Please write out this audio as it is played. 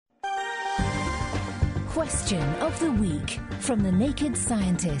Question of the Week from the Naked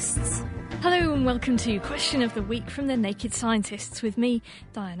Scientists. Hello and welcome to Question of the Week from the Naked Scientists with me,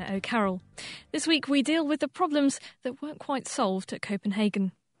 Diana O'Carroll. This week we deal with the problems that weren't quite solved at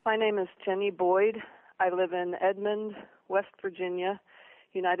Copenhagen. My name is Jenny Boyd. I live in Edmond, West Virginia,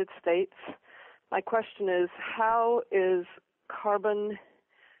 United States. My question is, how is carbon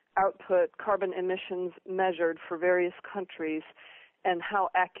output, carbon emissions measured for various countries, and how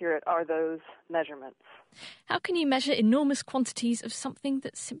accurate are those measurements? How can you measure enormous quantities of something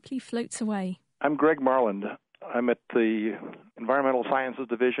that simply floats away? I'm Greg Marland. I'm at the Environmental Sciences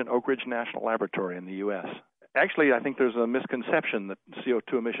Division, Oak Ridge National Laboratory in the U.S. Actually, I think there's a misconception that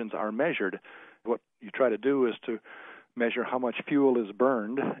CO2 emissions are measured. What you try to do is to measure how much fuel is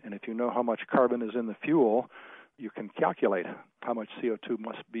burned, and if you know how much carbon is in the fuel, you can calculate how much CO2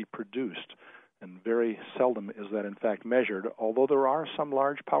 must be produced. And very seldom is that in fact measured, although there are some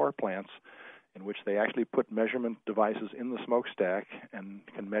large power plants in which they actually put measurement devices in the smokestack and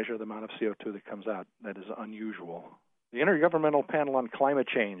can measure the amount of CO2 that comes out. That is unusual. The Intergovernmental Panel on Climate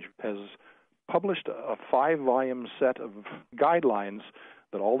Change has published a 5-volume set of guidelines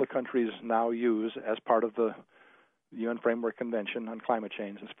that all the countries now use as part of the UN Framework Convention on Climate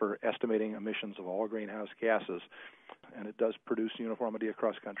Change. It's for estimating emissions of all greenhouse gases, and it does produce uniformity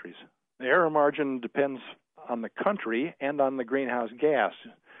across countries. The error margin depends on the country and on the greenhouse gas.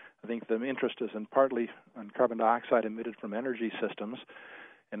 I think the interest is partly on carbon dioxide emitted from energy systems,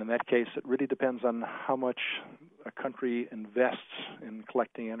 and in that case it really depends on how much a country invests in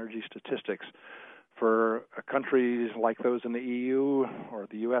collecting energy statistics. For countries like those in the EU or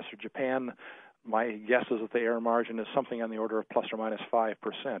the US or Japan, my guess is that the error margin is something on the order of plus or minus 5%.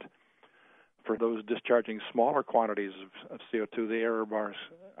 For those discharging smaller quantities of CO2, the error bars,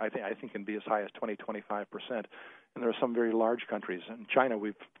 I think, can be as high as 20-25%. And there are some very large countries. In China,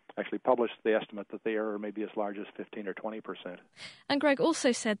 we've actually published the estimate that the error may be as large as 15 or 20%. And Greg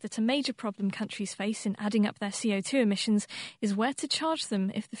also said that a major problem countries face in adding up their CO2 emissions is where to charge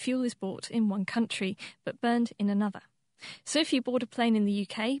them if the fuel is bought in one country but burned in another. So if you board a plane in the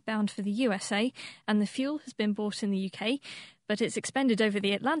UK bound for the USA and the fuel has been bought in the UK, but it's expended over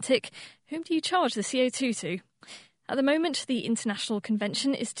the Atlantic, whom do you charge the CO2 to? At the moment, the international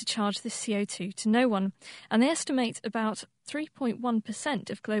convention is to charge the CO2 to no one, and they estimate about 3.1%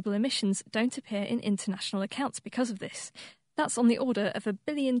 of global emissions don't appear in international accounts because of this. That's on the order of 1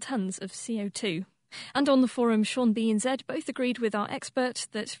 billion tonnes of CO2. And on the forum, Sean B and Zed both agreed with our expert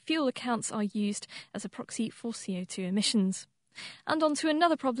that fuel accounts are used as a proxy for CO2 emissions. And on to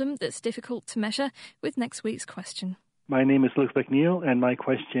another problem that's difficult to measure with next week's question. My name is Luke McNeil, and my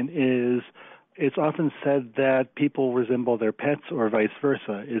question is, it's often said that people resemble their pets or vice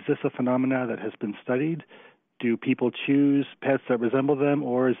versa. Is this a phenomena that has been studied? Do people choose pets that resemble them,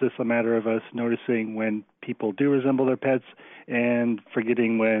 or is this a matter of us noticing when people do resemble their pets and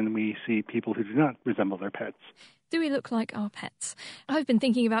forgetting when we see people who do not resemble their pets? Do we look like our pets? I've been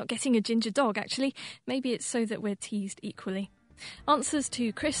thinking about getting a ginger dog, actually. Maybe it's so that we're teased equally. Answers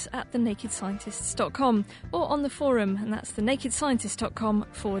to Chris at thenakedscientists.com or on the forum, and that's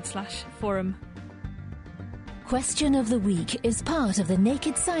thenakedscientists.com/forum. Question of the Week is part of the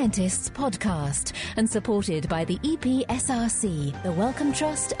Naked Scientists podcast and supported by the EPSRC, the Wellcome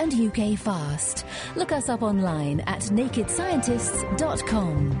Trust and UK Fast. Look us up online at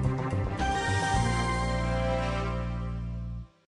nakedscientists.com.